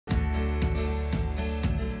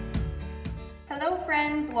Hello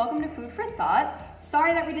friends, welcome to Food for Thought.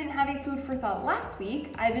 Sorry that we didn't have a Food for Thought last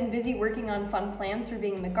week. I've been busy working on fun plans for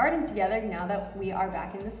being in the garden together now that we are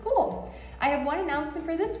back in the school. I have one announcement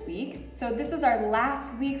for this week. So this is our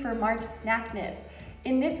last week for March Snackness.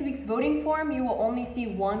 In this week's voting form, you will only see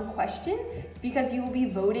one question because you will be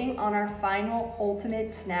voting on our final ultimate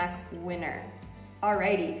snack winner.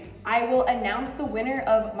 Alrighty, I will announce the winner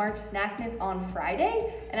of March Snackness on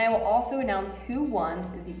Friday, and I will also announce who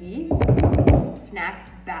won the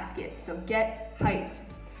snack basket, so get hyped.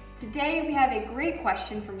 Today we have a great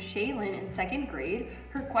question from Shaylin in 2nd grade.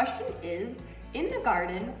 Her question is, in the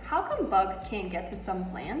garden, how come bugs can't get to some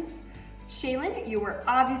plants? Shaylin, you were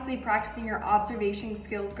obviously practicing your observation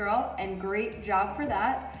skills, girl, and great job for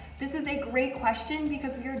that. This is a great question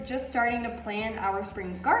because we are just starting to plan our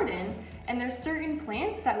spring garden, and there's certain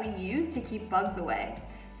plants that we use to keep bugs away.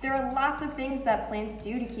 There are lots of things that plants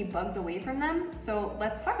do to keep bugs away from them, so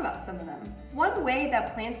let's talk about some of them. One way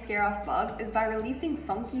that plants scare off bugs is by releasing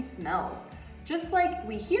funky smells. Just like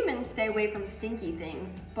we humans stay away from stinky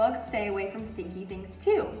things, bugs stay away from stinky things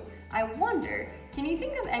too. I wonder, can you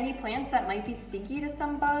think of any plants that might be stinky to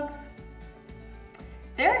some bugs?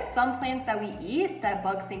 There are some plants that we eat that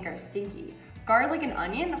bugs think are stinky. Garlic and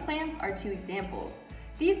onion plants are 2 examples.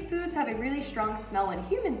 These foods have a really strong smell when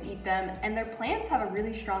humans eat them, and their plants have a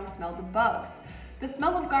really strong smell to bugs. The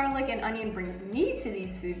smell of garlic and onion brings me to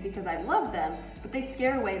these foods because I love them, but they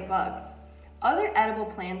scare away bugs. Other edible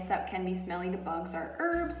plants that can be smelly to bugs are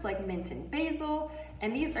herbs like mint and basil,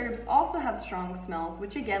 and these herbs also have strong smells,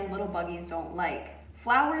 which again, little buggies don't like.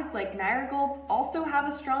 Flowers like marigolds also have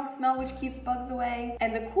a strong smell which keeps bugs away.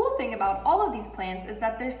 And the cool thing about all of these plants is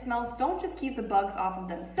that their smells don't just keep the bugs off of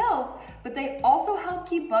themselves, but they also help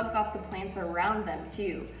keep bugs off the plants around them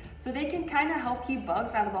too. So they can kind of help keep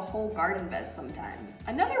bugs out of a whole garden bed sometimes.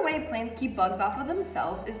 Another way plants keep bugs off of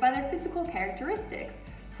themselves is by their physical characteristics.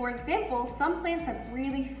 For example, some plants have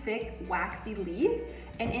really thick, waxy leaves,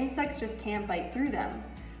 and insects just can't bite through them.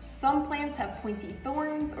 Some plants have pointy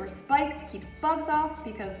thorns or spikes to keep bugs off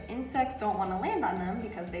because insects don't want to land on them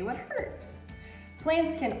because they would hurt.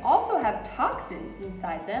 Plants can also have toxins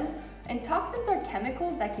inside them, and toxins are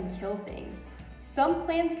chemicals that can kill things. Some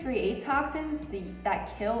plants create toxins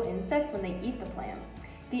that kill insects when they eat the plant.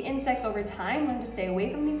 The insects over time learn to stay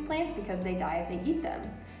away from these plants because they die if they eat them.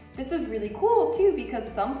 This is really cool too because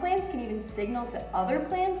some plants can even signal to other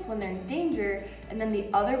plants when they're in danger, and then the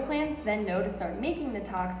other plants then know to start making the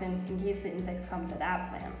toxins in case the insects come to that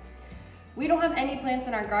plant. We don't have any plants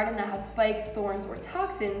in our garden that have spikes, thorns, or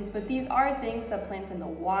toxins, but these are things that plants in the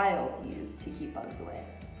wild use to keep bugs away.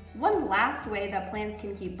 One last way that plants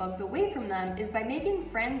can keep bugs away from them is by making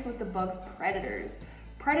friends with the bug's predators.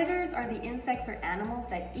 Predators are the insects or animals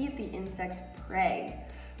that eat the insect prey.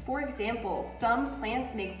 For example, some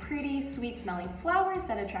plants make pretty sweet-smelling flowers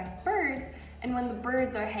that attract birds, and when the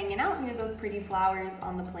birds are hanging out near those pretty flowers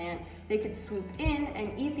on the plant, they could swoop in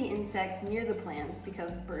and eat the insects near the plants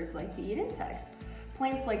because birds like to eat insects.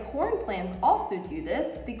 Plants like corn plants also do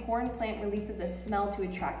this. The corn plant releases a smell to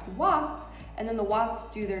attract wasps, and then the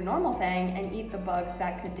wasps do their normal thing and eat the bugs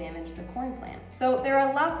that could damage the corn plant. So there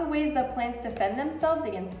are lots of ways that plants defend themselves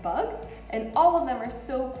against bugs, and all of them are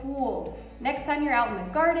so cool. Next time you're out in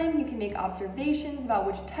the garden, you can make observations about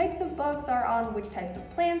which types of bugs are on which types of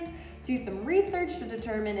plants, do some research to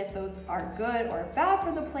determine if those are good or bad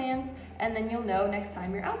for the plants, and then you'll know next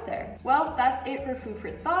time you're out there. Well, that's it for Food for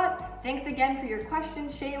Thought. Thanks again for your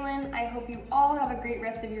questions, Shaylin. I hope you all have a great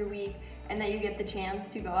rest of your week and that you get the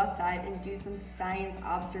chance to go outside and do some science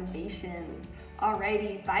observations.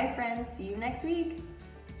 Alrighty, bye friends, see you next week.